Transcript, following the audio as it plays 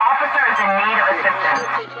is in need of assistance.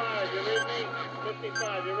 55, you read me?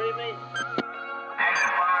 55, you read me?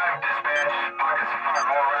 Engine 5, dispatch. Pockets of fire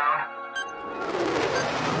all around.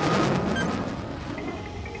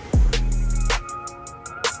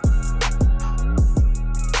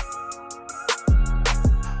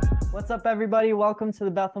 What's up, everybody? Welcome to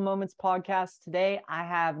the Bethel Moments podcast. Today, I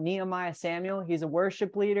have Nehemiah Samuel. He's a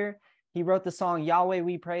worship leader. He wrote the song Yahweh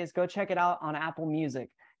We Praise. Go check it out on Apple Music.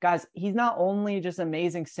 Guys, he's not only just an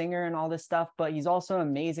amazing singer and all this stuff, but he's also an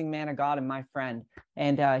amazing man of God and my friend.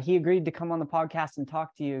 And he agreed to come on the podcast and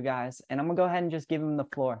talk to you guys. And I'm going to go ahead and just give him the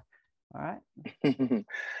floor. All right.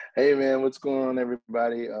 Hey, man, what's going on,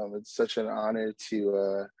 everybody? It's such an honor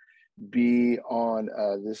to be on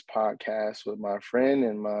this podcast with my friend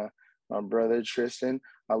and my brother Tristan.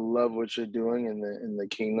 I love what you're doing in the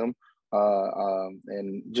kingdom,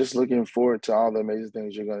 and just looking forward to all the amazing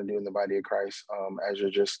things you're going to do in the body of Christ. As you're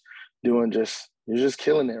just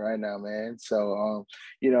killing it right now, man. So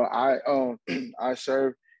I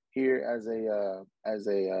serve here as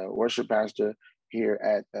a worship pastor here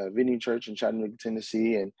at Vinny Church in Chattanooga,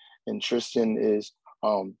 Tennessee, and Tristan is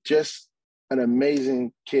just an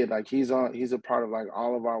amazing kid. Like he's a part of like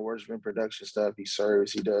all of our worship and production stuff. He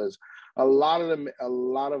serves, he does a lot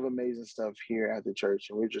of amazing stuff here at the church,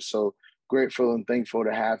 and we're just so grateful and thankful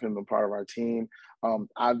to have him a part of our team.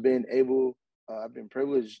 I've been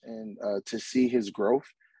privileged and to see his growth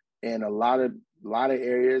in a lot of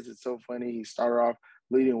areas. It's so funny. He started off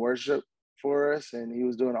leading worship for us, and he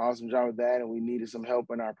was doing an awesome job with that, and we needed some help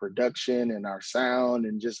in our production and our sound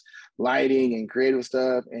and just lighting and creative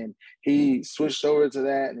stuff, and he switched over to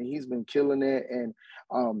that, and he's been killing it. And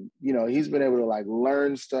he's been able to like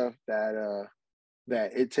learn stuff that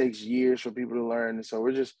it takes years for people to learn. And so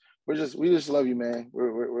we just love you, man.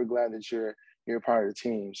 We're glad that you're a part of the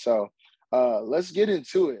team. So let's get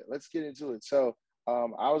into it. So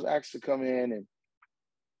I was asked to come in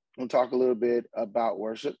and talk a little bit about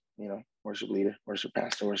worship, worship leader, worship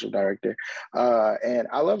pastor, worship director. And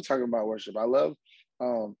I love talking about worship. I love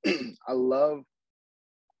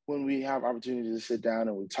when we have opportunity to sit down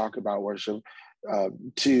and we talk about worship,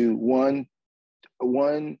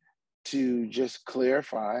 to just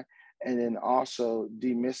clarify and then also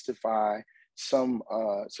demystify some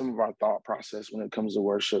of our thought process when it comes to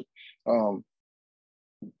worship. And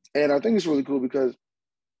I think it's really cool because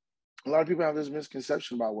a lot of people have this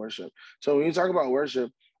misconception about worship. So when you talk about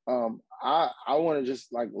worship, I want to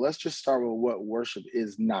just let's just start with what worship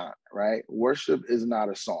is not, right? Worship is not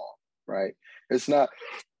a song, right? It's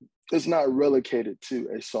not relegated to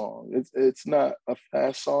a song. It's not a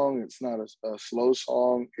fast song. It's not a slow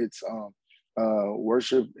song. It's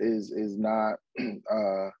worship is not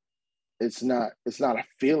it's not a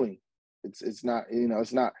feeling. It's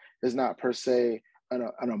not per se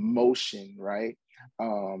an emotion, right?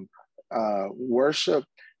 Worship.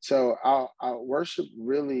 So I'll worship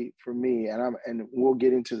really for me, and we'll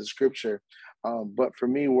get into the scripture. But for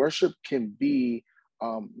me, worship can be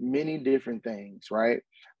many different things, right?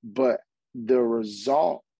 But the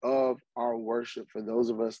result of our worship, for those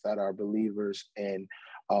of us that are believers and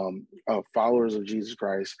followers of Jesus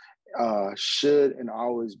Christ, should and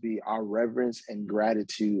always be our reverence and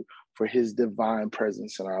gratitude for his divine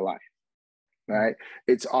presence in our life, right?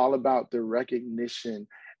 It's all about the recognition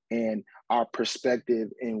and our perspective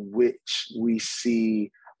in which we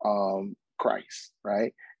see Christ,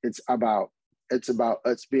 right? It's about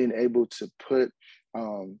us being able to put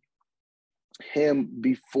him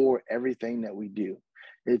before everything that we do.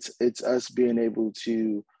 It's us being able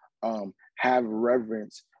to have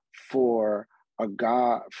reverence for a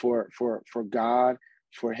God, for God,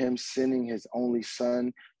 for him sending his only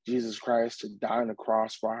son, Jesus Christ, to die on the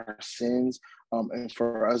cross for our sins, and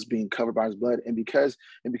for us being covered by his blood. And because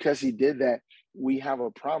he did that, we have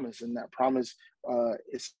a promise. And that promise,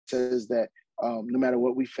 it says that no matter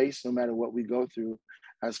what we face, no matter what we go through,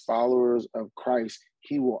 as followers of Christ,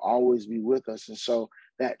 he will always be with us. And so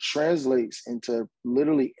that translates into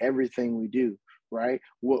literally everything we do, right?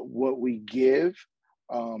 What we give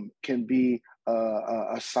can be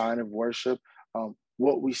a sign of worship.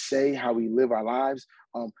 What we say, how we live our lives,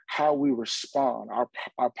 how we respond,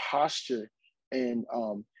 our posture and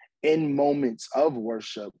in moments of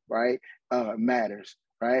worship, right, matters,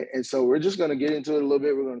 right? And so we're just going to get into it a little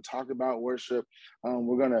bit. We're going to talk about worship.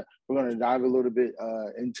 We're gonna dive a little bit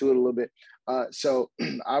into it a little bit. So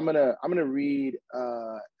I'm gonna read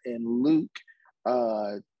in Luke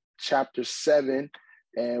chapter 7,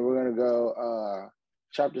 and we're gonna go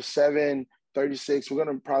chapter 7, 36. We're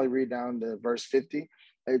gonna probably read down to verse 50.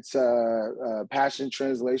 It's Passion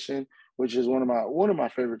Translation, which is one of my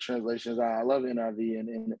favorite translations. I love NIV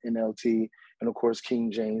and NLT And of course,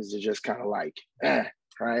 King James is just kind of like,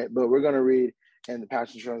 right? But we're going to read in the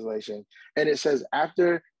Passion Translation. And it says,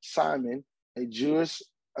 after Simon, a Jewish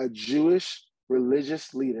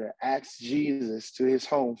religious leader, asked Jesus to his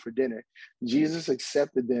home for dinner, Jesus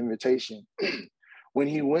accepted the invitation. When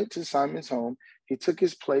he went to Simon's home, he took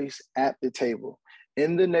his place at the table.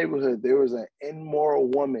 In the neighborhood, there was an immoral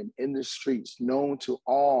woman in the streets, known to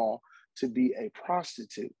all to be a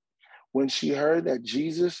prostitute. When she heard that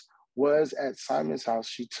Jesus was at Simon's house,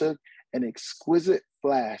 she took an exquisite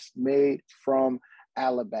flask made from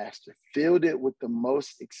alabaster, filled it with the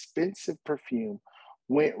most expensive perfume,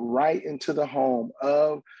 went right into the home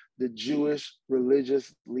of the Jewish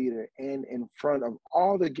religious leader, and in front of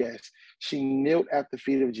all the guests, she knelt at the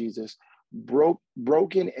feet of Jesus,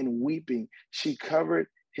 broken and weeping. She covered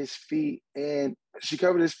his feet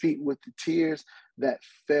with the tears that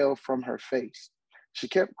fell from her face. She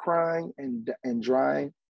kept crying and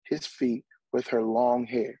drying his feet with her long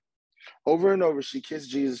hair. Over and over, she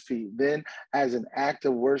kissed Jesus' feet. Then, as an act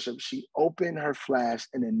of worship, she opened her flask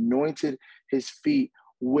and anointed his feet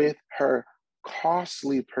with her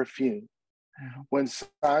costly perfume. When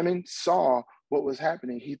Simon saw what was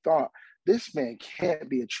happening, he thought, this man can't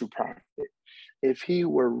be a true prophet. If he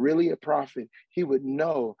were really a prophet, he would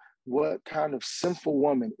know what kind of sinful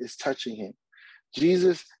woman is touching him.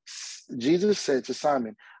 Jesus said to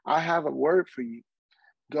Simon, I have a word for you.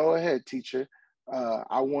 Go ahead, teacher.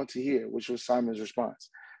 I want to hear, which was Simon's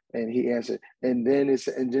response. And he answered. And then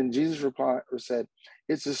Jesus replied or said,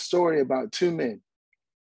 it's a story about two men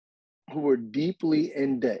who were deeply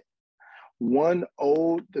in debt. One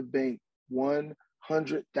owed the bank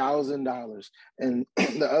 $100,000 and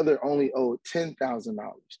the other only owed $10,000.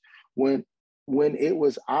 When it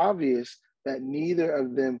was obvious that neither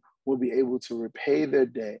of them would be able to repay their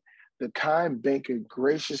debt, the kind banker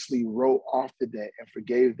graciously wrote off the debt and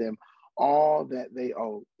forgave them all that they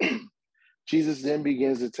owed. Jesus then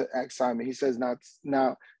begins to ask Simon. He says,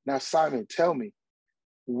 now, Simon, tell me,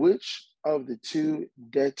 which of the two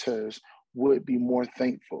debtors would be more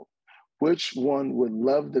thankful? Which one would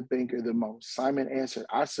love the banker the most? Simon answered,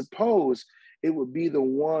 I suppose it would be the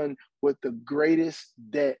one with the greatest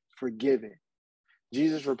debt forgiven.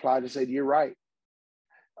 Jesus replied and said, you're right.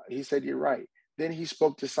 He said, you're right. Then he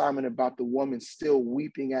spoke to Simon about the woman still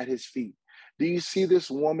weeping at his feet. Do you see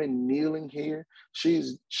this woman kneeling here? She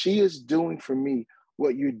is doing for me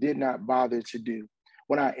what you did not bother to do.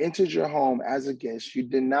 When I entered your home as a guest, you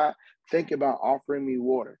did not think about offering me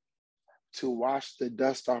water to wash the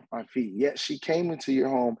dust off my feet. Yet she came into your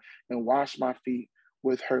home and washed my feet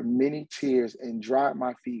with her many tears and dried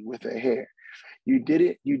my feet with her hair. You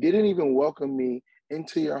didn't even welcome me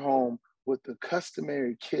into your home with the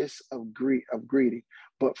customary kiss of greeting.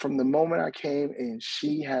 But from the moment I came in,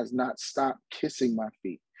 she has not stopped kissing my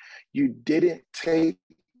feet. You didn't take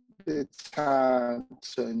the time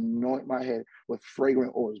to anoint my head with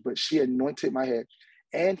fragrant oils, but she anointed my head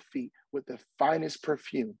and feet with the finest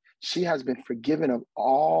perfume. She has been forgiven of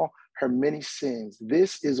all her many sins.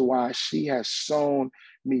 This is why she has shown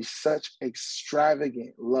me such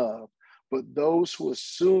extravagant love. But those who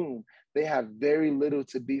assume they have very little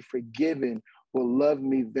to be forgiven will love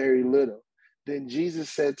me very little. Then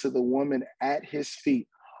Jesus said to the woman at his feet,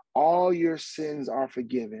 all your sins are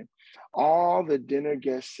forgiven. All the dinner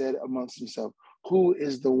guests said amongst themselves, who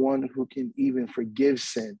is the one who can even forgive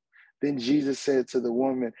sin? Then Jesus said to the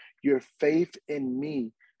woman, your faith in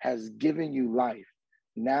me has given you life.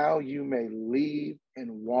 Now you may leave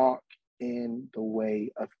and walk in the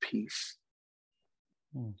way of peace.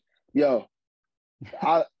 Yo,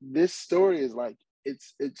 this story is like,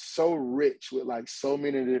 it's so rich with like so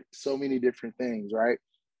many different things, right?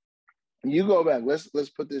 You go back, let's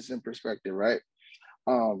put this in perspective, right?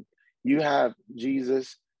 You have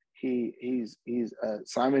Jesus, he's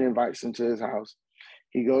Simon invites him to his house.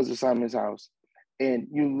 He goes to Simon's house, and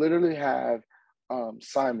you literally have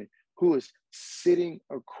Simon, who is sitting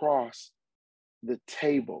across the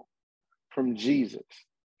table from Jesus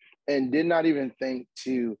and did not even think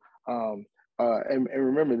to and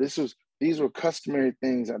remember, these were customary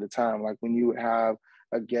things at the time. Like when you would have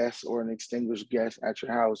a guest or an extinguished guest at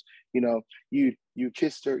your house, you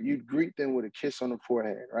kissed her, you'd greet them with a kiss on the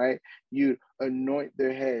forehead, right? You'd anoint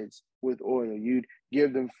their heads with oil. You'd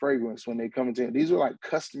give them fragrance when they come into it. These were like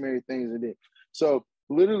customary things they did. So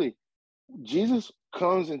literally, Jesus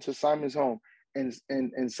comes into Simon's home, and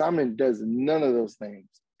Simon does none of those things.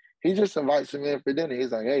 He just invites him in for dinner.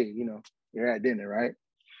 He's like, hey, you're at dinner, right?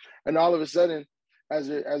 And all of a sudden, as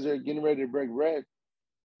they're getting ready to break bread,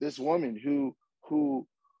 this woman who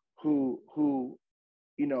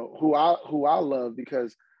I love,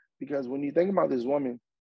 because when you think about this woman,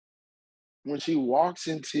 when she walks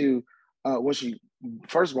into, when she,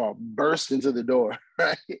 first of all, bursts into the door,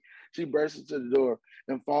 right? She bursts into the door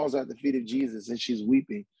and falls at the feet of Jesus, and she's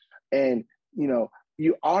weeping. And,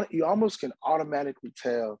 you almost can automatically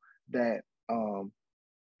tell that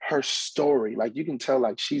her story, like you can tell,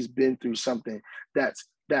 like she's been through something that's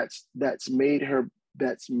made her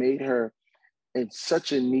in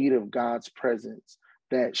such a need of God's presence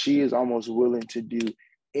that she is almost willing to do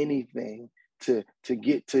anything to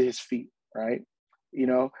get to his feet, right?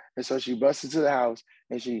 And so she busts into the house,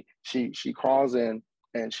 and she crawls in,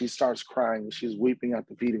 and she starts crying, and she's weeping at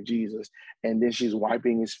the feet of Jesus, and then she's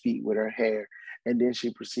wiping his feet with her hair, and then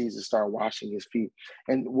she proceeds to start washing his feet.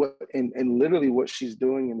 And literally what she's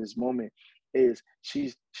doing in this moment is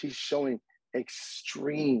she's showing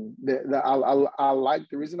extreme. I like,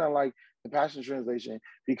 the reason I like the Passion Translation,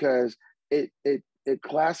 because it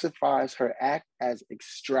classifies her act as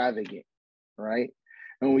extravagant, right?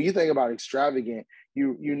 And when you think about extravagant,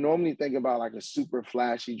 you normally think about like a super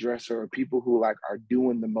flashy dresser, or people who like are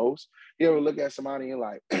doing the most. You ever look at somebody and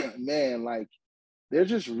like, man, like they're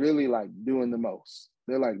just really like doing the most.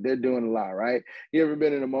 They're doing a lot, right? You ever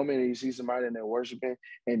been in a moment and you see somebody and they're worshiping,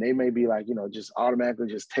 and they may be like, just automatically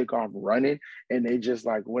just take off running, and they just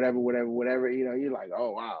like whatever, you're like,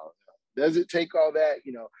 oh wow, does it take all that?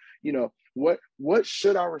 What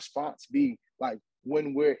should our response be like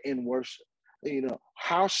when we're in worship?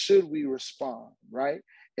 How should we respond, right?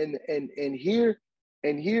 And here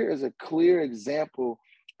is a clear example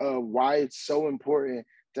of why it's so important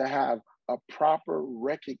to have a proper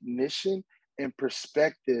recognition and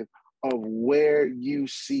perspective of where you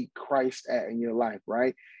see Christ at in your life,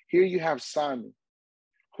 right? Here you have Simon,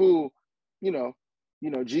 who,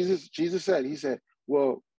 Jesus said, he said,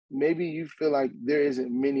 well, maybe you feel like there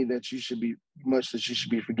isn't much that you should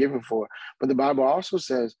be forgiven for. But the Bible also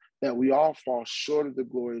says that we all fall short of the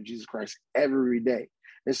glory of Jesus Christ every day.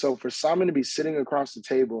 And so for Simon to be sitting across the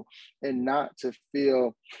table and not to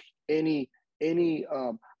feel any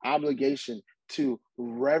obligation to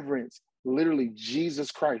reverence literally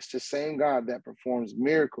Jesus Christ, the same God that performs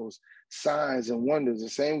miracles, signs, and wonders, the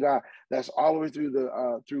same God that's all the way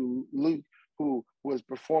through Luke, who was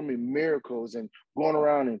performing miracles and going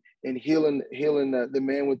around and healing the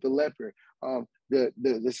man with the leper.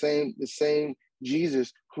 The same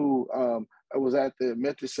Jesus who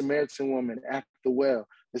met the Samaritan woman at the well.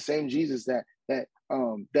 The same Jesus that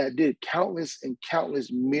did countless and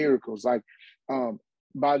countless miracles. Like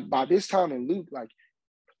by this time in Luke, like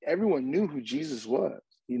everyone knew who Jesus was.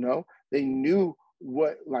 They knew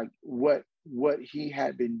what he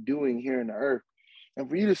had been doing here in the earth. And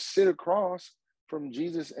for you to sit across from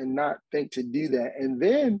Jesus and not think to do that, and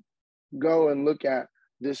then go and look at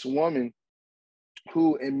this woman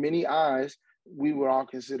who, in many eyes, we would all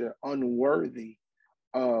consider unworthy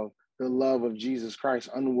of the love of Jesus Christ,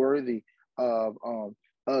 unworthy of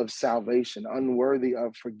salvation, unworthy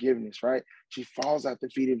of forgiveness, right? She falls at the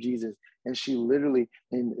feet of Jesus, and she literally,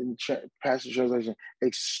 in Passion Translation,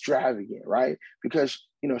 extravagant, right? Because,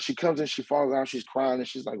 she comes in, she falls down, she's crying, and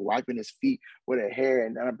she's like wiping his feet with her hair.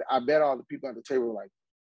 And I bet all the people at the table were like,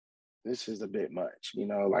 this is a bit much,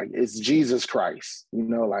 like it's Jesus Christ,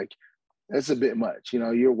 like that's a bit much.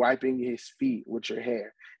 You're wiping his feet with your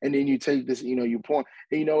hair. And then you take this, you point,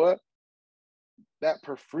 and you know what? That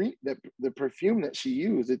perfume, the perfume that she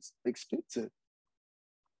used, it's expensive.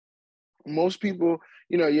 Most people,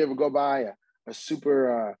 you ever go buy a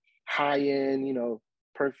super high-end,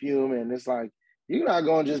 perfume, and it's like, you're not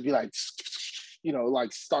going to just be like,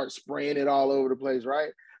 like start spraying it all over the place, right?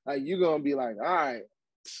 Like you're going to be like, all right,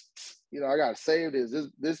 I got to save this.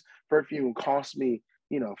 This perfume cost me,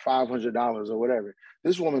 $500 or whatever.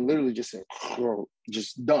 This woman literally just said,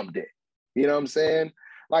 just dumped it. You know what I'm saying?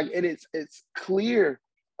 Like, and it's clear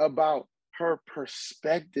about her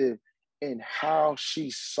perspective and how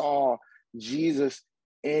she saw Jesus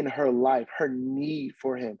in her life, her need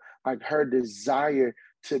for him, like her desire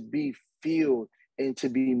to be filled and to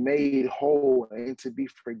be made whole and to be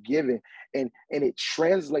forgiven. And it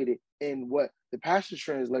translated in what the Passion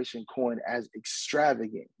Translation coined as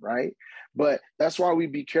extravagant, right? But that's why we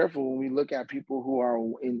be careful when we look at people who are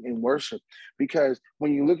in worship, because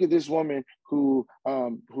when you look at this woman who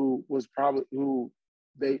was probably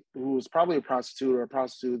a prostitute,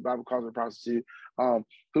 the Bible calls her a prostitute,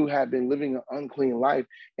 who had been living an unclean life,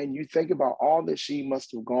 and you think about all that she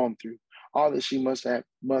must have gone through, all that she must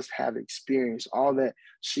have experienced, all that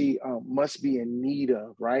she must be in need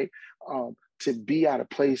of, right? To be at a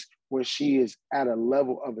place where she is at a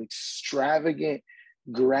level of extravagant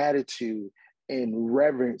gratitude and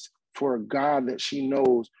reverence for a God that she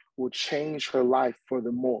knows will change her life for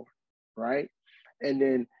the more, right? And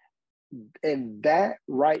then And that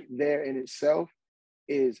right there in itself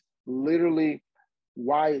is literally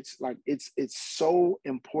why it's like it's so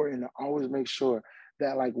important to always make sure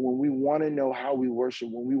that, like, when we want to know how we worship,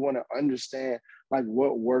 when we want to understand like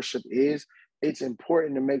what worship is, it's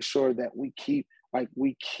important to make sure that we keep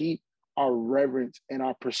our reverence and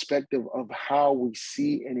our perspective of how we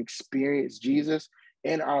see and experience Jesus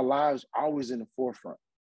in our lives always in the forefront,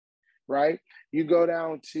 right? You go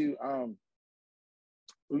down to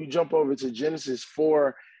we jump over to Genesis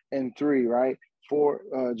 4 and 3, right?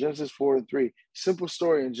 Genesis 4 and 3. Simple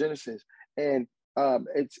story in Genesis. And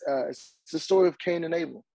it's the story of Cain and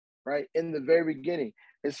Abel, right? In the very beginning,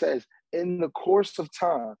 it says, in the course of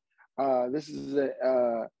time, this is the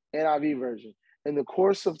NIV version. In the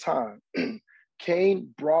course of time,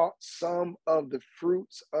 Cain brought some of the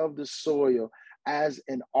fruits of the soil as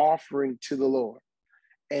an offering to the Lord.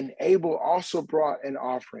 And Abel also brought an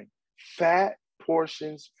offering, fat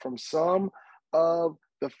portions from some of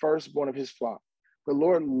the firstborn of his flock. The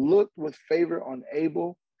Lord looked with favor on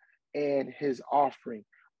Abel and his offering,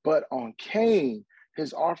 but on Cain,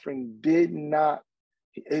 his offering he did not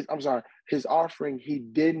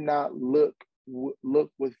look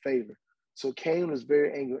with favor. So Cain was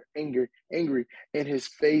very angry, and his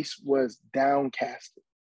face was downcast.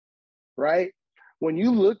 Right? When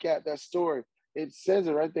you look at that story, it says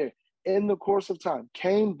it right there. In the course of time,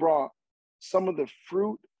 Cain brought some of the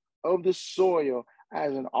fruit of the soil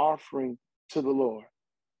as an offering to the Lord.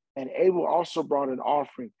 And Abel also brought an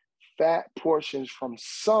offering, fat portions from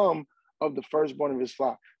some of the firstborn of his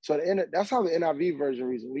flock. So that's how the NIV version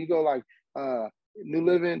reads it. When you go like New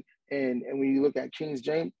Living and when you look at King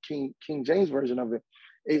James version of it,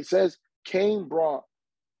 it says Cain brought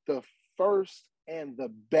the first and the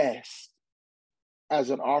best as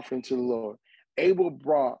an offering to the Lord. Abel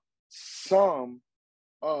brought some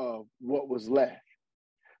of what was left.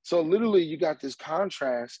 So literally you got this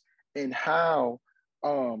contrast in how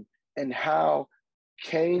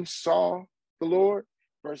Cain saw the Lord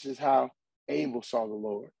versus how Abel saw the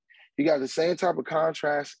Lord. You got the same type of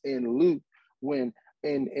contrast in Luke when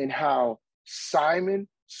in how Simon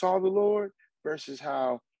saw the Lord versus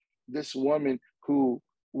how this woman who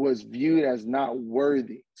was viewed as not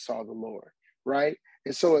worthy saw the Lord, right?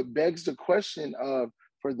 And so it begs the question of,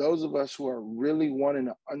 for those of us who are really wanting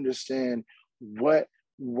to understand what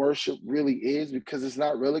worship really is, because it's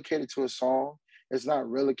not relegated to a song, it's not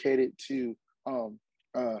relegated to a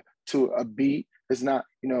beat. It's not,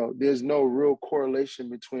 there's no real correlation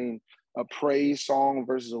between a praise song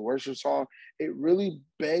versus a worship song. It really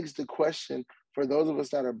begs the question for those of us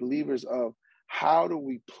that are believers of how do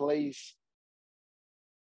we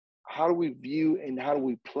view and how do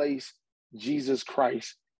we place Jesus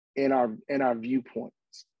Christ in our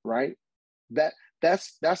viewpoints, right?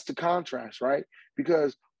 That's the contrast, right?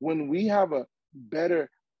 Because when we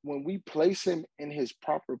place him in his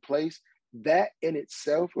proper place, that in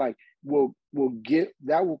itself will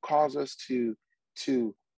cause us to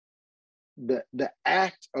the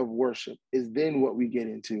act of worship is then what we get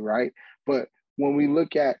into, right? But when we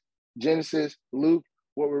look at Genesis, Luke,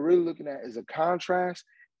 what we're really looking at is a contrast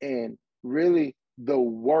and really the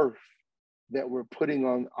worth that we're putting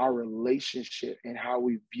on our relationship and how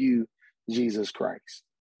we view Jesus Christ,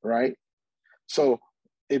 right? So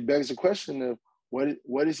it begs the question of what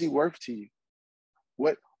is he worth to you?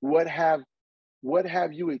 What have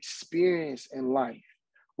you experienced in life?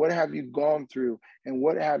 What have you gone through, and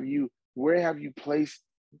where have you placed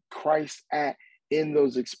Christ at in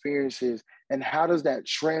those experiences? And how does that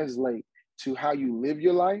translate to how you live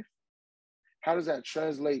your life? How does that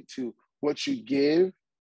translate to what you give?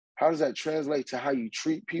 How does that translate to how you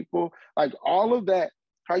treat people? Like all of that,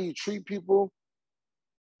 how you treat people,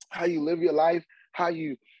 how you live your life, how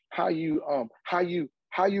you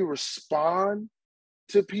respond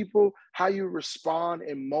to people, how you respond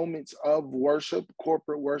in moments of worship,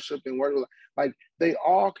 corporate worship, and worship, like they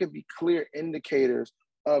all can be clear indicators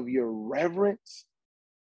of your reverence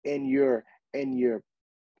and your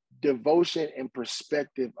devotion and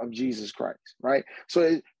perspective of Jesus Christ, right?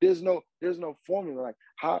 So there's no formula. Like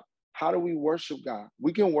how do we worship God?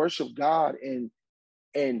 We can worship God in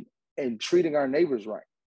treating our neighbors right.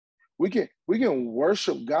 We can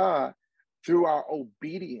worship God through our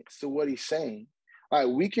obedience to what he's saying. Like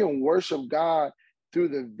we can worship God through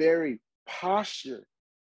the very posture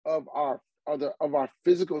of our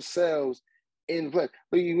physical selves in place.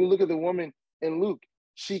 You look at the woman in Luke.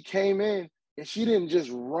 She came in and she didn't just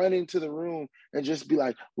run into the room and just be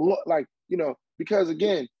like, look, because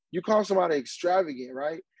again, you call somebody extravagant,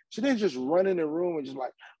 right? She didn't just run in the room and just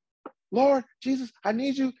like, Lord Jesus, I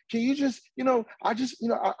need you. Can you just, I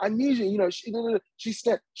need you.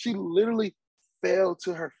 She literally fell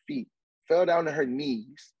to her feet, fell down to her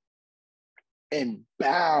knees, and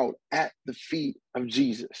bowed at the feet of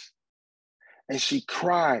Jesus. And she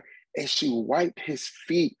cried and she wiped his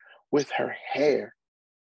feet with her hair.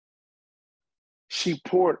 She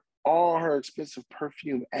poured all her expensive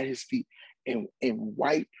perfume at his feet and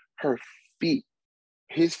wiped her feet,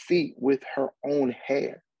 his feet, with her own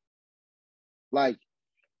hair. Like,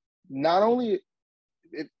 not only,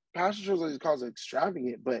 Pastor Charles calls it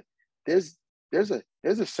extravagant, but there's a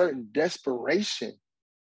certain desperation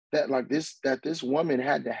that this woman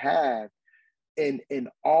had to have in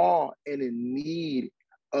awe and in need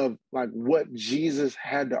of like what Jesus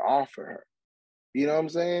had to offer her. You know what I'm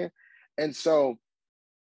saying? And so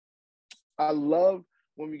I love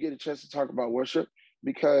when we get a chance to talk about worship,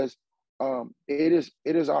 because it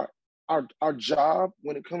is our job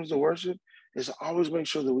when it comes to worship is to always make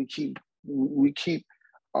sure that we keep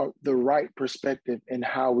the right perspective in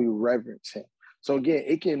how we reverence him. So again,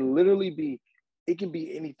 it can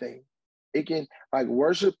be anything. It can, like,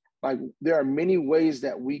 worship, like, there are many ways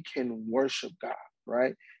that we can worship God,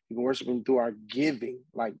 right? We can worship him through our giving,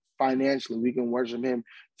 like financially. We can worship him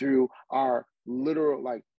through our literal,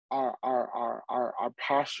 like, our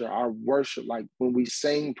posture, our worship, like when we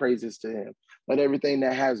sing praises to him. Let everything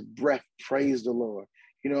that has breath praise the Lord.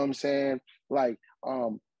 You know what I'm saying? Like,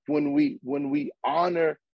 when we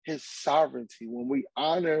honor his sovereignty, when we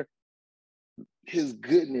honor his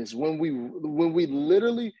goodness, when we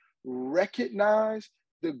literally recognize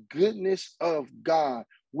the goodness of God,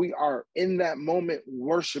 we are in that moment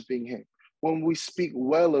worshiping him. When we speak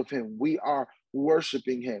well of him, we are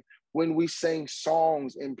worshiping him. When we sing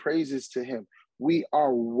songs and praises to him, we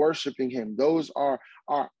are worshiping him. Those are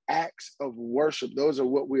our acts of worship. Those are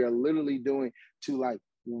what we are literally doing to, like,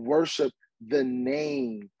 worship the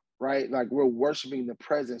name, right? Like, we're worshiping the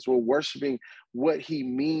presence. We're worshiping what he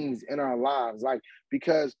means in our lives. Like,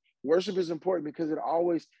 because worship is important, because it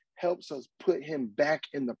always helps us put him back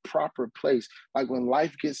in the proper place. Like, when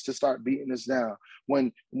life gets to start beating us down,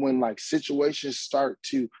 when like situations start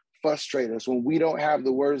to frustrate us, when we don't have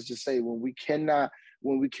the words to say, when we cannot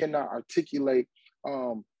articulate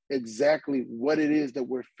exactly what it is that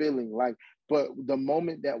we're feeling like. But the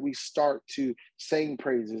moment that we start to sing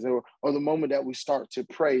praises, or the moment that we start to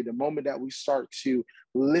pray, the moment that we start to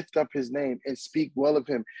lift up his name and speak well of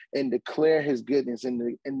him and declare his goodness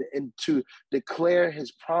and to declare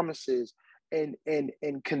his promises and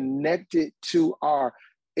connect it to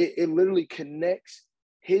it literally connects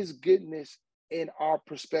his goodness in our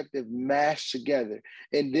perspective mashed together.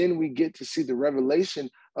 And then we get to see the revelation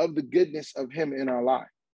of the goodness of him in our life.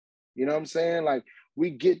 You know what I'm saying? Like,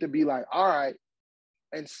 we get to be like, all right,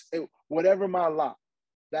 and whatever my lot,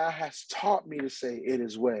 thou hast taught me to say it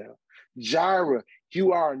is well. Jireh,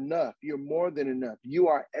 you are enough. You're more than enough. You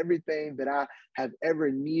are everything that I have ever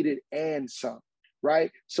needed and some, right?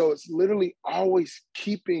 So it's literally always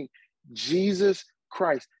keeping Jesus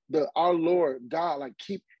Christ, our Lord God, like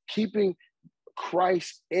keeping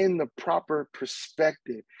Christ in the proper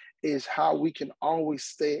perspective is how we can always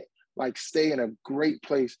stay in a great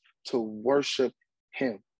place to worship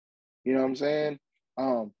him. You know what I'm saying?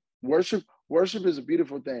 Worship is a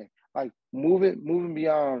beautiful thing. Like, moving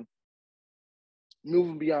beyond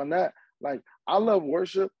that. Like, I love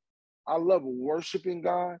worship. I love worshiping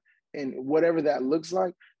God and whatever that looks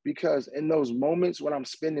like, because in those moments when I'm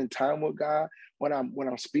spending time with God, when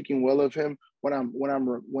I'm speaking well of him, when I'm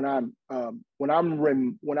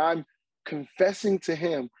confessing to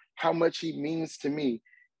him how much he means to me,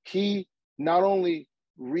 he not only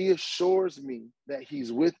reassures me that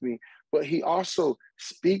he's with me, but he also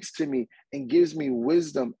speaks to me and gives me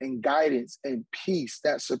wisdom and guidance and peace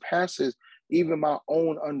that surpasses even my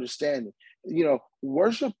own understanding. You know,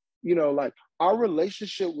 worship, like, our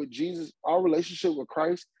relationship with Jesus, our relationship with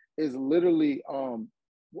Christ is literally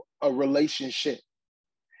a relationship.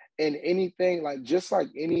 And anything, like, just like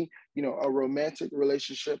any, a romantic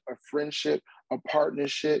relationship, a friendship, a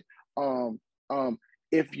partnership,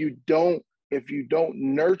 if you don't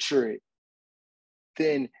nurture it,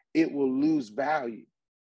 then it will lose value,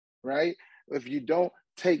 right? If you don't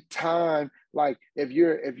take time, like, if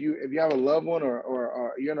you have a loved one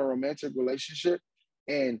or you're in a romantic relationship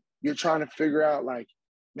and you're trying to figure out, like,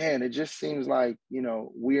 man, it just seems like,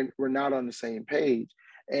 we're not on the same page.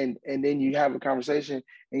 And then you have a conversation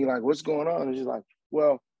and you're like, what's going on? And she's like,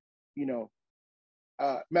 well,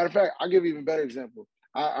 matter of fact, I'll give you an even better example.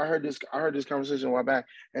 I heard this conversation a while back,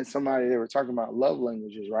 and they were talking about love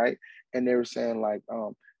languages, right? And they were saying, like,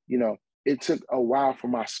 it took a while for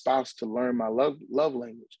my spouse to learn my love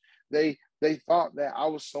language. They thought that I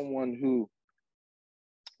was someone who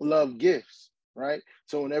loved gifts, right?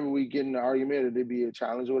 So whenever we get in an argument or there'd be a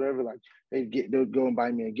challenge or whatever, like they'll go and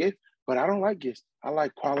buy me a gift. But I don't like gifts. I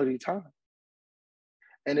like quality time.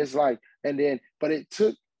 And it's like, and then, but it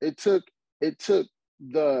took the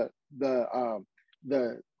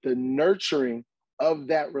nurturing of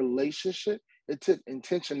that relationship. It took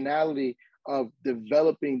intentionality of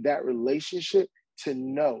developing that relationship to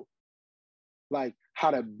know like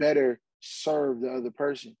how to better serve the other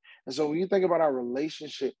person. And so when you think about our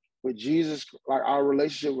relationship with Jesus, like our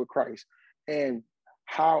relationship with Christ, and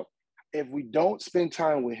how if we don't spend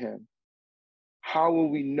time with him, how will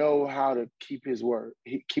we know how to keep his word,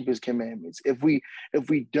 keep his commandments? If we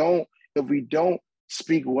don't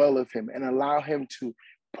speak well of him and allow him to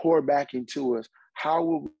pour back into us, how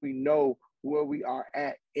will we know where we are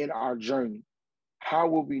at in our journey? How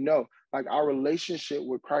will we know? Like our relationship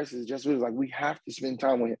with Christ is just like we have to spend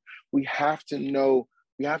time with him. We have to know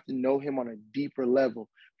him on a deeper level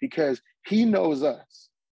because he knows us.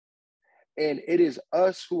 And it is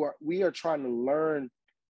us we are trying to learn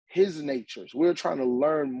his natures. We're trying to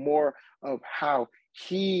learn more of how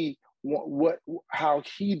he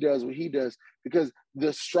does what he does, because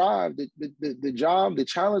the job, the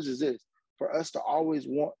challenge is this: for us to always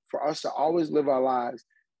live our lives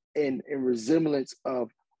in resemblance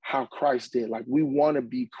of how Christ did. Like we want to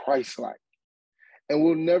be Christ-like, and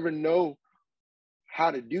we'll never know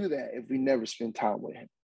how to do that if we never spend time with him.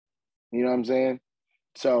 You know what I'm saying?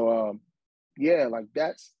 So yeah, like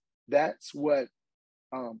that's what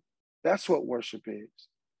worship is.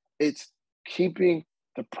 It's keeping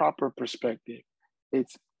the proper perspective.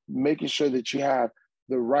 It's making sure that you have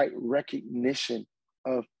the right recognition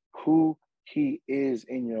of who he is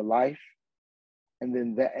in your life, and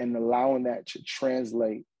then and allowing that to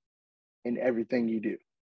translate in everything you do.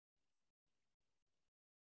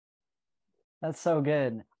 That's so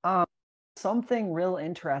good. Something real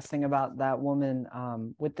interesting about that woman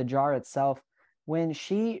with the jar itself, when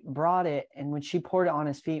she brought it and when she poured it on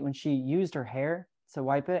his feet, when she used her hair to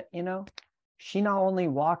wipe it, she not only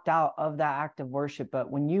walked out of that act of worship,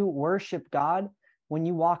 but when you worship God, when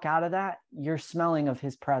you walk out of that, you're smelling of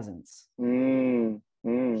his presence. That's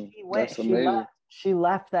amazing. She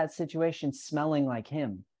left that situation smelling like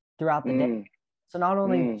him throughout the day. So not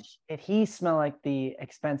only did he smell like the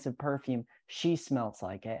expensive perfume, she smells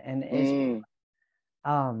like it. And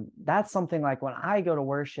that's something like when I go to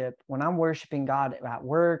worship, when I'm worshiping God at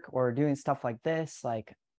work or doing stuff like this,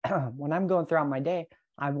 like when I'm going throughout my day,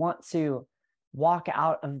 I want to walk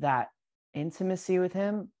out of that intimacy with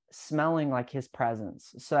him smelling like his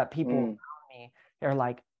presence, so that people around me, they're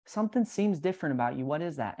like, something seems different about you. What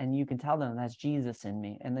is that? And you can tell them that's Jesus in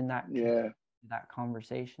me. And then that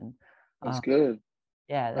conversation. That's good.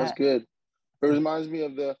 Yeah. That's good. It reminds me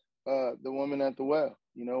of the woman at the well,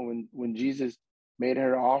 when Jesus made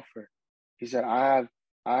her an offer. He said, I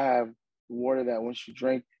have water that once you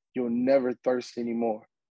drink, you'll never thirst anymore,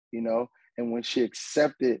 and when she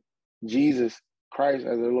accepted Jesus Christ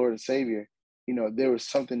as her Lord and Savior, there was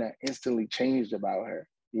something that instantly changed about her.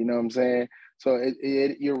 You know what I'm saying? So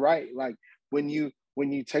you're right. Like when you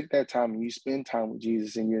take that time and you spend time with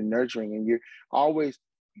Jesus and you're nurturing and you're always,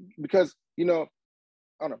 because, on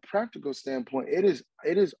a practical standpoint, it is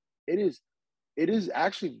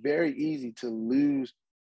actually very easy to lose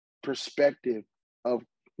perspective of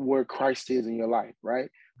where Christ is in your life, right?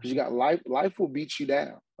 Because you got life will beat you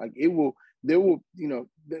down. Like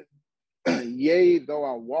yea, though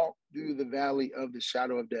I walk through the valley of the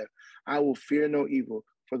shadow of death, I will fear no evil,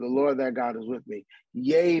 for the Lord thy God is with me.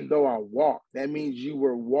 Yea, though I walk, that means you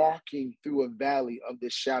were walking through a valley of the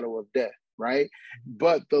shadow of death, right?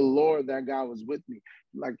 But the Lord thy God was with me.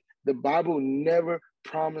 Like the Bible never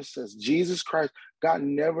promised us, Jesus Christ, God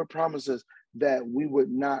never promised us that we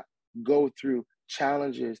would not go through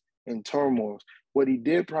challenges and turmoils. What he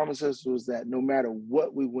did promise us was that no matter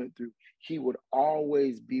what we went through, he would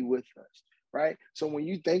always be with us, right? So when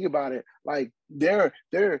you think about it, like there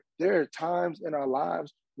are times in our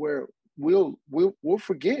lives where we'll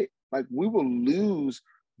forget, like we will lose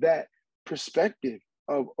that perspective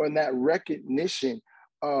of, or that recognition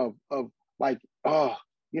of like,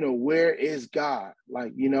 where is God?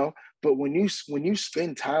 Like, but when you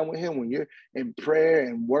spend time with him, when you're in prayer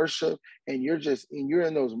and worship and you're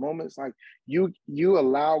in those moments, like you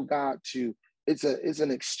allow God to, it's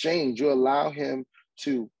an exchange. You allow him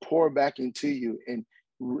to pour back into you and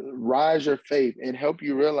rise your faith and help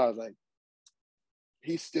you realize, like,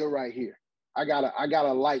 he's still right here. I got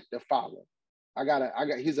a light to follow.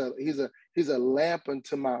 He's a lamp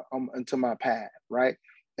unto my path, right?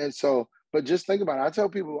 And so, but just think about it. I tell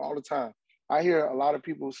people all the time, I hear a lot of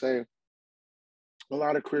people say, a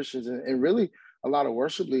lot of Christians and really a lot of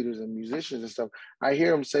worship leaders and musicians and stuff. I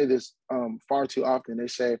hear them say this far too often. They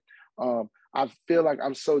say, I feel like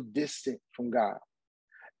I'm so distant from God.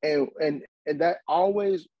 And that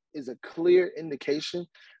always is a clear indication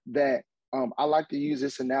that I like to use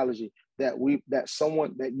this analogy that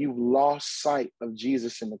you've lost sight of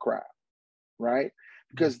Jesus in the crowd, right?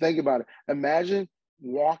 Because think about it. Imagine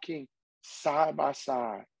walking side by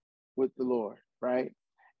side with the Lord, right?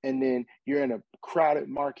 And then you're in a crowded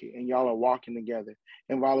market and y'all are walking together.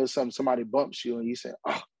 And all of a sudden somebody bumps you and you say,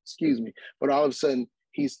 oh, excuse me. But all of a sudden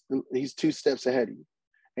he's 2 steps ahead of you.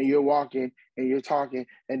 And you're walking and you're talking,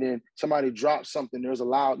 and then somebody drops something. There's a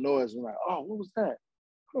loud noise. And you're like, oh, what was that?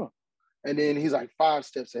 Huh. And then he's like 5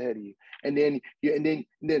 steps ahead of you. And then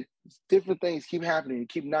different things keep happening. You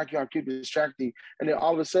keep knocking you out, keep distracting you. And then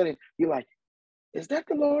all of a sudden you're like, is that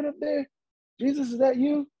the Lord up there? Jesus, is that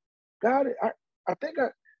you? God, I think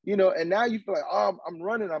and now you feel like, oh, I'm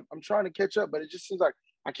running. I'm trying to catch up, but it just seems like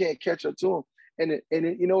I can't catch up to him.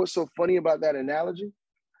 And you know what's so funny about that analogy?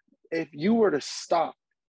 If you were to stop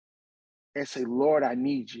and say, Lord, I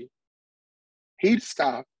need you, he'd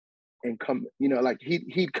stop and come, like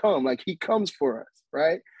he'd come, like he comes for us,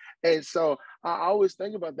 right? And so I always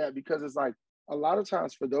think about that, because it's like a lot of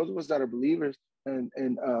times for those of us that are believers and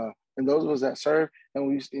those of us that serve, and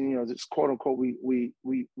we, just quote unquote, we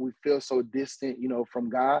feel so distant, from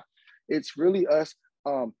God. It's really us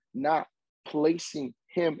not placing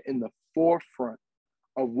him in the forefront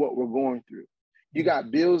of what we're going through. You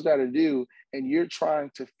got bills that are due, and you're trying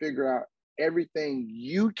to figure out everything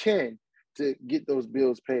you can to get those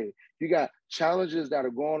bills paid. You got challenges that are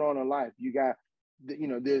going on in life. You got,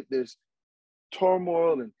 there's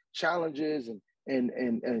turmoil and challenges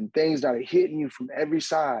and things that are hitting you from every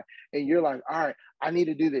side. And you're like, all right, I need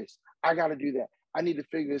to do this. I got to do that. I need to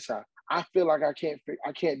figure this out. I feel like I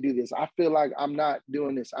can't do this. I feel like I'm not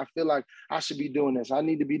doing this. I feel like I should be doing this. I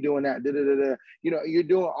need to be doing that. Da, da, da, da. You're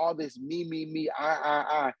doing all this me,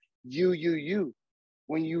 I, you,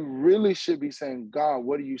 when you really should be saying, God,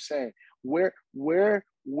 what are you saying? Where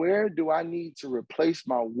do I need to replace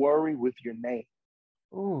my worry with your name?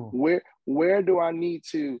 Ooh. Where do I need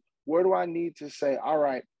to say, all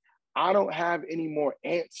right, I don't have any more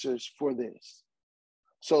answers for this.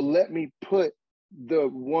 So let me put the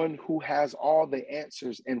one who has all the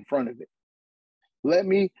answers in front of it. Let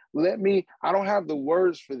me, I don't have the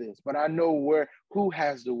words for this, but I know who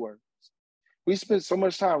has the words. We spend so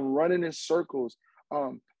much time running in circles,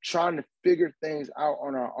 trying to figure things out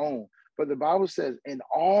on our own. But the Bible says in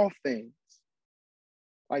all things,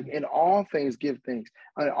 give thanks.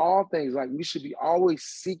 In all things, like we should be always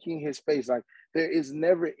seeking his face. Like there is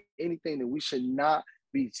never anything that we should not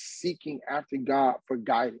be seeking after God for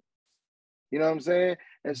guidance. You know what I'm saying?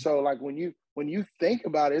 And so like when you think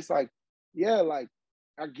about it, it's like, yeah, like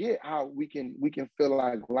I get how we can feel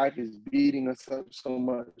like life is beating us up so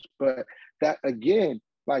much. But that again,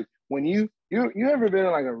 like when you ever been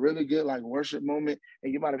in like a really good like worship moment,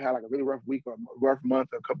 and you might have had like a really rough week or a rough month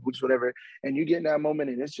or a couple weeks, whatever, and you get in that moment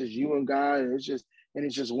and it's just you and God, and it's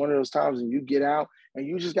just one of those times, and you get out and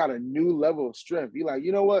you just got a new level of strength. You're like,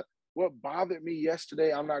 you know what bothered me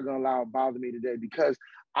yesterday, I'm not gonna allow it bother me today, because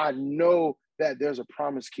I know that there's a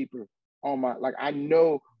promise keeper I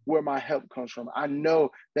know where my help comes from. I know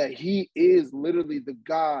that he is literally the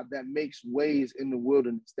God that makes ways in the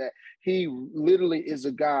wilderness, that he literally is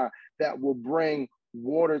a God that will bring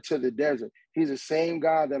water to the desert. He's the same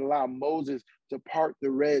God that allowed Moses to part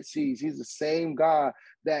the Red Seas. He's the same God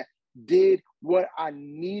that did what I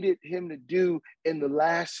needed him to do in the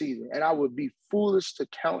last season, and I would be foolish to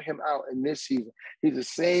count him out in this season. He's the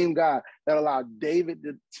same God that allowed David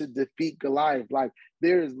to defeat Goliath. Like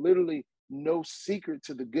there is literally no secret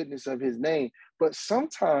to the goodness of his name, but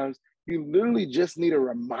sometimes you literally just need a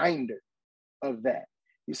reminder of that.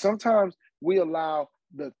 Sometimes we allow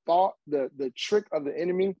the trick of the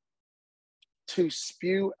enemy to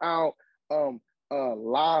spew out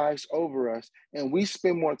lies over us, and we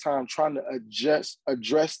spend more time trying to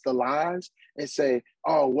address the lies and say,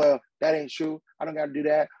 oh, well, that ain't true, I don't got to do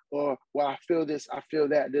that, or well, I feel this, I feel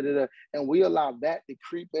that, da, da, da. And we allow that to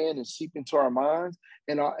creep in and seep into our minds,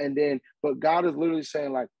 but God is literally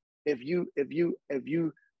saying, like, if you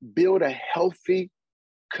build a healthy,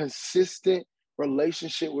 consistent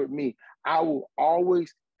relationship with me, I will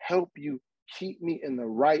always help you keep me in the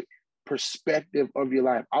right perspective of your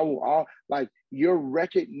life. I will your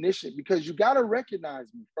recognition, because you got to recognize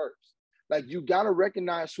me first. Like you got to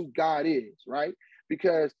recognize who God is, right?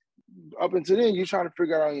 Because up until then, you're trying to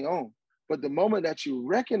figure it out on your own. But the moment that you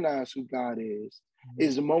recognize who God is,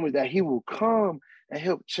 is the moment that he will come and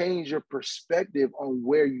help change your perspective on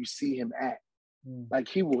where you see him at. Like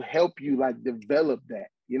he will help you like develop that.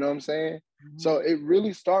 You know what I'm saying? So it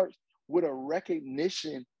really starts with a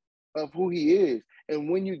recognition of who he is. And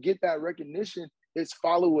when you get that recognition, it's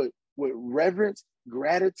followed with reverence,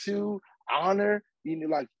 gratitude, honor. You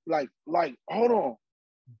know, like, hold on.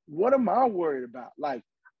 What am I worried about? Like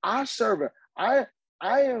I serve I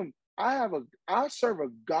serve a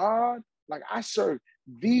God, like I serve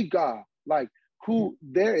the God, like who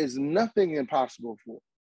there is nothing impossible for.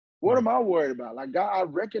 What am I worried about? Like God, I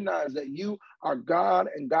recognize that you are God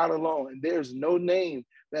and God alone, and there's no name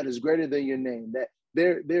that is greater than your name. That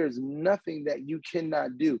there's nothing that you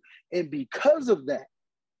cannot do. And because of that,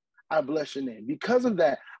 I bless your name. Because of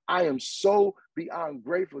that, I am so beyond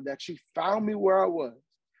grateful that you found me where I was,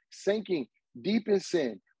 sinking deep in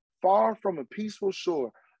sin, far from a peaceful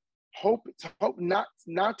shore, hope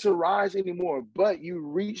not to rise anymore, but you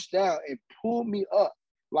reached down and pulled me up,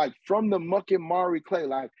 like from the muck and miry clay.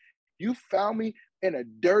 Like you found me in a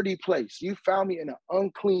dirty place. You found me in an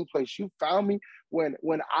unclean place. You found me when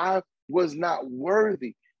I was not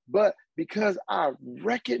worthy. But because I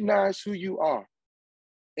recognize who you are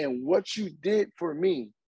and what you did for me,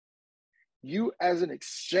 you as an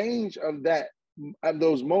exchange of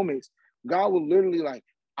those moments, God will literally like,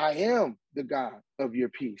 I am the God of your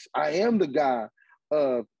peace. I am the God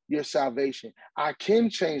of your salvation. I can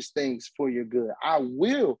change things for your good. I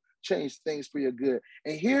will change things for your good.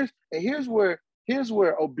 And here's where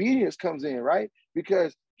obedience comes in, right?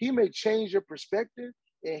 Because he may change your perspective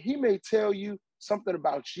and he may tell you something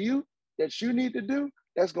about you that you need to do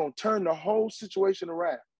that's going to turn the whole situation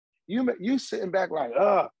around. You sitting back like,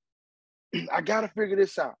 I got to figure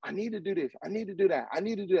this out. I need to do this. I need to do that. I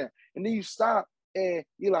need to do that. And then you stop and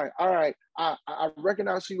you're like, all right, I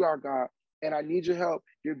recognize who you are, God, and I need your help.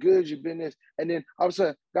 You're good. You've been this. And then all of a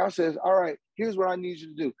sudden, God says, all right, here's what I need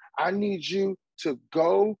you to do. I need you to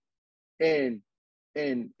go and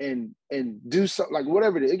do something, like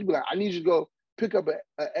whatever it is. It could be like, I need you to go pick up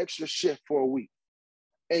an extra shift for a week.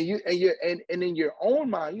 And in your own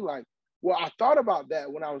mind, you're like, well, I thought about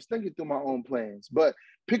that when I was thinking through my own plans, but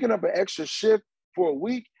picking up an extra shift for a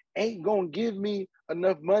week ain't gonna give me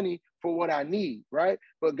enough money for what I need, right?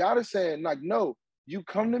 But God is saying, like, no, you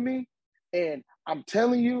come to me, and I'm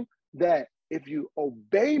telling you that if you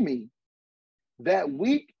obey me that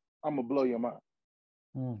week, I'm gonna blow your mind.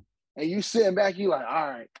 And you sitting back, you like,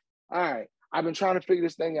 all right, I've been trying to figure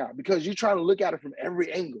this thing out, because you're trying to look at it from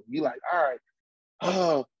every angle. You like, all right,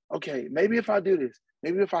 oh, okay, maybe if I do this,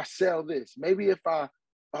 maybe if I sell this, maybe if I,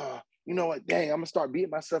 you know what, dang, I'm gonna start beating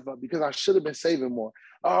myself up because I should have been saving more.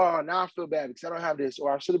 Oh, now I feel bad because I don't have this,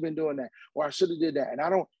 or I should have been doing that, or I should have did that, and I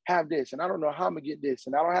don't have this, and I don't know how I'm gonna get this,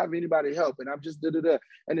 and I don't have anybody to help, and I'm just da-da-da.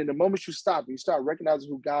 And then the moment you stop, you start recognizing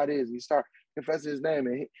who God is, you start confessing his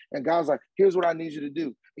name, and God's like, here's what I need you to do.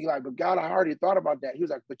 And you're like, but God, I already thought about that. He was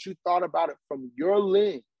like, but you thought about it from your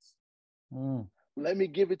lens. Let me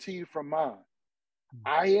give it to you from mine.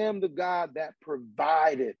 I am the God that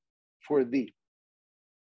provided for thee.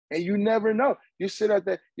 And you never know. You sit at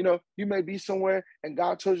that, you may be somewhere and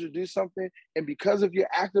God told you to do something. And because of your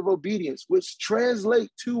act of obedience, which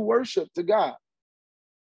translate to worship to God,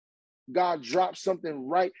 God drops something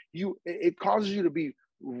right. It causes you to be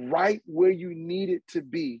right where you need it to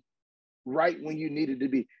be, right when you need it to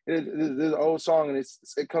be. There's an old song, and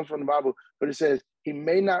it comes from the Bible, but it says, he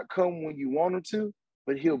may not come when you want him to,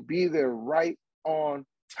 but he'll be there right on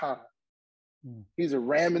time. He's a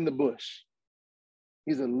ram in the bush.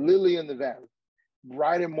 He's a lily in the valley,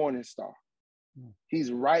 bright and morning star.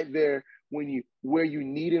 He's right there where you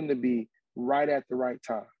need him to be, right at the right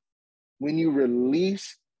time. When you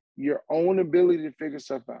release your own ability to figure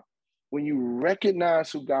stuff out, when you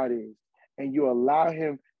recognize who God is, and you allow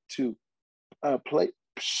him to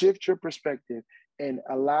shift your perspective and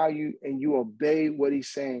allow you, and you obey what he's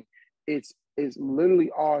saying, it's literally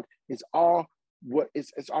it's our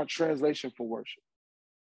translation for worship.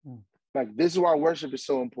 Like, this is why worship is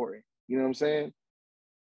so important. You know what I'm saying?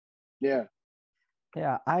 Yeah.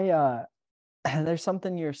 Yeah. I there's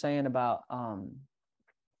something you're saying about I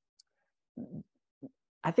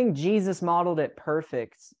think Jesus modeled it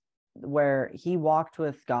perfect, where he walked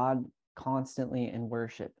with God constantly in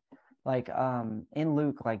worship. Like in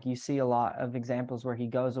Luke, like you see a lot of examples where he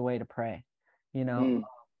goes away to pray, and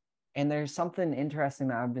there's something interesting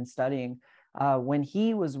that I've been studying. When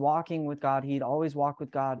he was walking with God, he'd always walk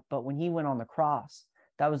with God. But when he went on the cross,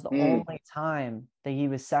 that was the only time that he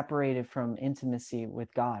was separated from intimacy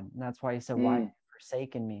with God. And that's why he said, why have you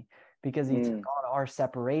forsaken me? Because he took on our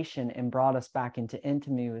separation and brought us back into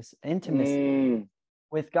intimacy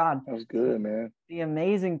with God. That's good, man. The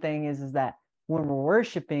amazing thing is that when we're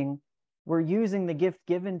worshiping, we're using the gift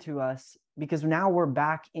given to us because now we're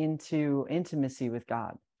back into intimacy with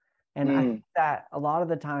God. And I think that a lot of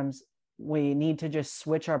the times we need to just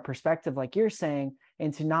switch our perspective, like you're saying,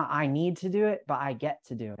 into not I need to do it, but I get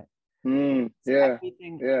to do it. Yeah.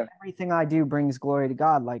 Everything I do brings glory to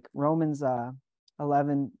God. Like Romans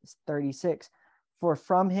 11:36, for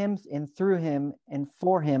from him and through him and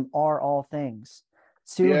for him are all things.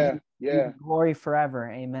 To him be glory forever.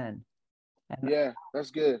 Amen. And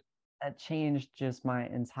that's good. that changed just my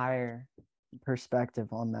entire perspective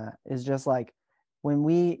on that. Is just like when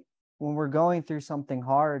we're going through something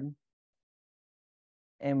hard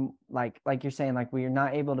and like you're saying, like we're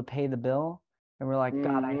not able to pay the bill and we're like,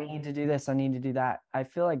 God, I need to do this, I need to do that. I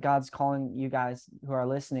feel like God's calling you guys who are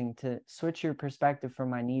listening to switch your perspective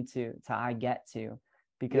from I need to I get to,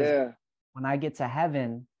 because when I get to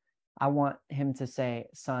heaven, I want him to say,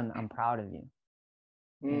 son, I'm proud of you.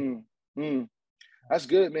 That's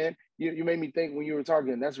good, man. You made me think when you were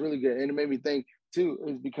talking. That's really good. And it made me think too,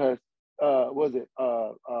 is because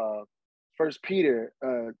First Peter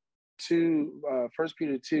 2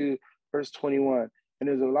 verse 21. And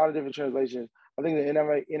there's a lot of different translations. I think the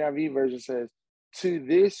NIV version says, to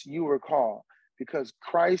this you were called, because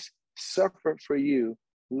Christ suffered for you,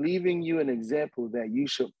 leaving you an example that you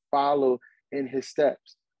should follow in his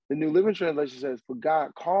steps. The New Living Translation says, for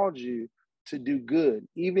God called you to do good,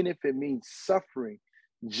 even if it means suffering,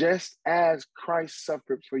 just as Christ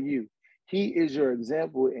suffered for you. He is your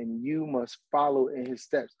example and you must follow in his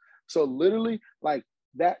steps. So literally, like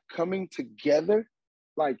that coming together,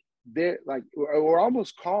 like we're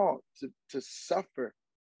almost called to suffer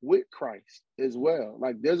with Christ as well.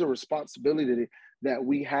 Like there's a responsibility that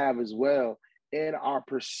we have as well in our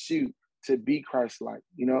pursuit to be Christ-like,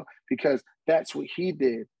 because that's what he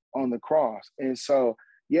did on the cross. And so,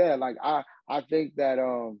 yeah, like I think that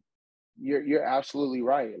you're absolutely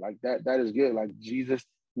right. Like that is good. Like Jesus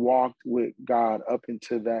walked with God up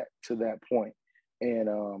into that point. And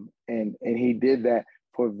he did that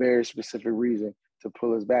for a very specific reason, to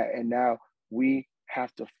pull us back. And now we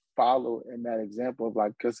have to follow in that example of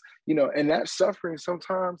like, because and that suffering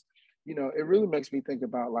sometimes, it really makes me think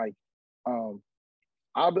about like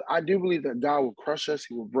I do believe that God will crush us,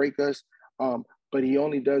 he will break us, but he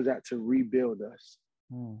only does that to rebuild us,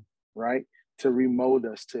 right? To remold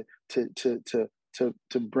us, to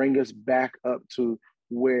bring us back up to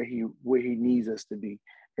where he needs us to be.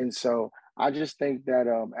 And so I just think that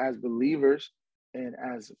as believers and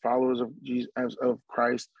as followers of Jesus, of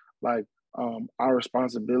Christ, like our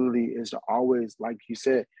responsibility is to always, like you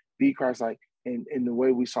said, be Christ-like. And the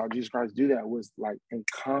way we saw Jesus Christ do that was like in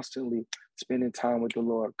constantly spending time with the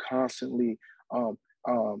Lord, constantly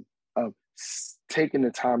taking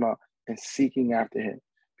the time out and seeking after him.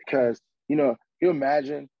 Because, you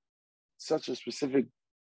imagine such a specific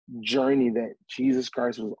journey that Jesus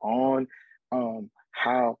Christ was on,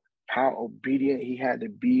 how obedient he had to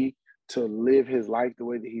be to live his life the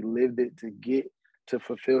way that he lived it, to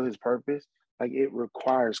fulfill his purpose. Like it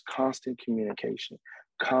requires constant communication,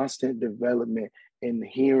 constant development in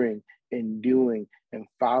hearing and doing and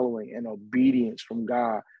following and obedience from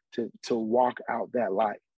God to walk out that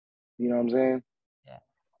life. You know what I'm saying? Yeah.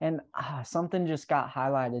 And something just got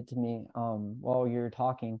highlighted to me while you were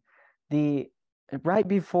talking. Right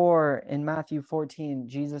before in Matthew 14,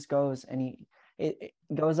 Jesus goes and it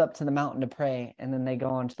goes up to the mountain to pray, and then they go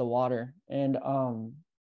onto the water. And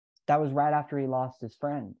that was right after he lost his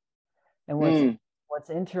friend. And what's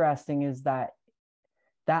interesting is that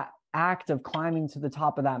act of climbing to the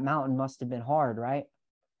top of that mountain must have been hard, right?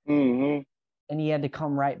 And he had to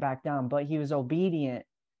come right back down, but he was obedient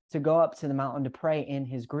to go up to the mountain to pray in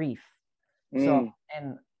his grief. So,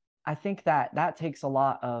 and I think that takes a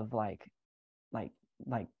lot of like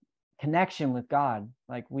connection with God.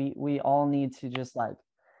 Like we all need to just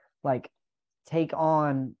like take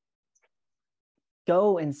on,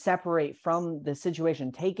 go and separate from the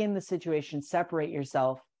situation, take in the situation, separate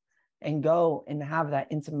yourself, and go and have that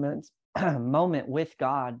intimate moment with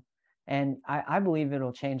God. And I believe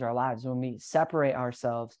it'll change our lives when we separate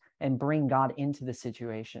ourselves and bring God into the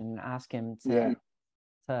situation and ask him to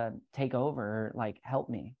take over, or like help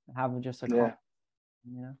me have just a call,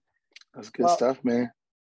 That's good stuff, man.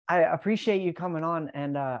 I appreciate you coming on,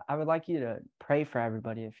 and I would like you to pray for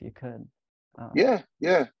everybody if you could. Yeah,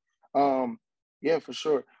 for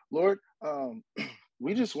sure. Lord,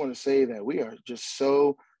 we just want to say that we are just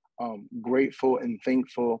so grateful and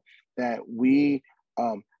thankful that we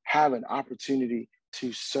have an opportunity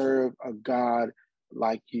to serve a God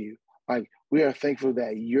like you. Like we are thankful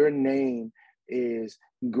that your name is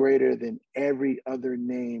greater than every other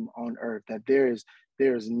name on earth, that there is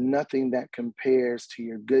nothing that compares to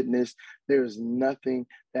your goodness. There is nothing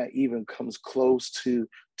that even comes close to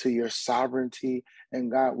your sovereignty.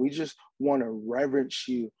 And God, we just want to reverence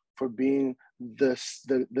you for being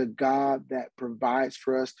the God that provides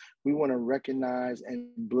for us. We want to recognize and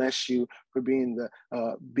bless you for being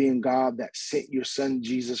being God that sent your son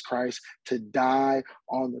Jesus Christ to die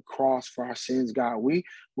on the cross for our sins. God, we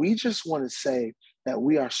just want to say that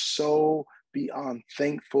we are so beyond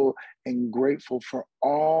thankful and grateful for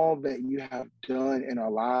all that you have done in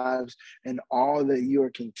our lives and all that you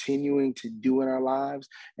are continuing to do in our lives.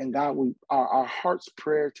 And God, our heart's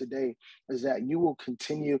prayer today is that you will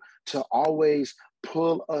continue to always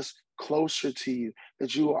pull us closer to you,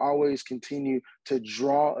 that you will always continue to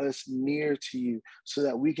draw us near to you, so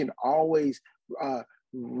that we can always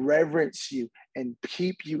reverence you and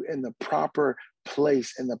keep you in the proper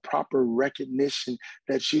place and the proper recognition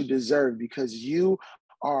that you deserve, because you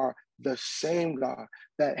are the same God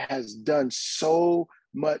that has done so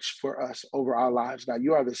much for us over our lives. God,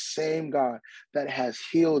 you are the same God that has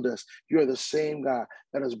healed us. You are the same God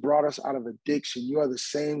that has brought us out of addiction. You are the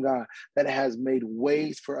same God that has made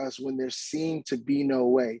ways for us when there seemed to be no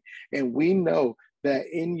way. And we know that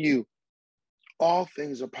in you, all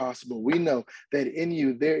things are possible. We know that in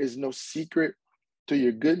you, there is no secret to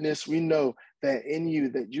your goodness. We know that in you,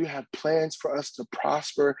 that you have plans for us to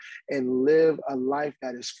prosper and live a life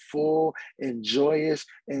that is full and joyous.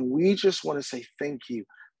 And we just want to say thank you.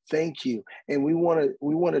 Thank you. And we want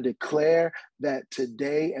to declare that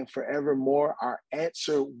today and forevermore, our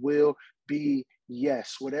answer will be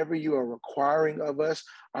yes. Whatever you are requiring of us,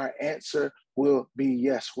 our answer will be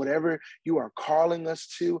yes. Whatever you are calling us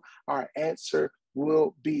to, our answer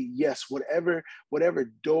will be yes.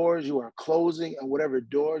 Whatever doors you are closing and whatever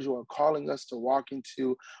doors you are calling us to walk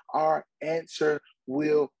into, our answer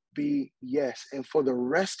will be yes. And for the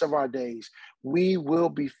rest of our days, we will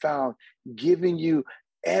be found giving you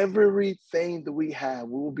everything that we have.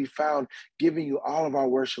 We will be found giving you all of our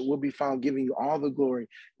worship. We'll be found giving you all the glory.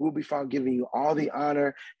 We'll be found giving you all the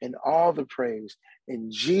honor and all the praise.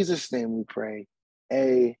 In Jesus' name we pray.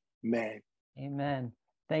 Amen. Amen.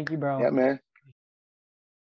 Thank you, bro. Yeah, man.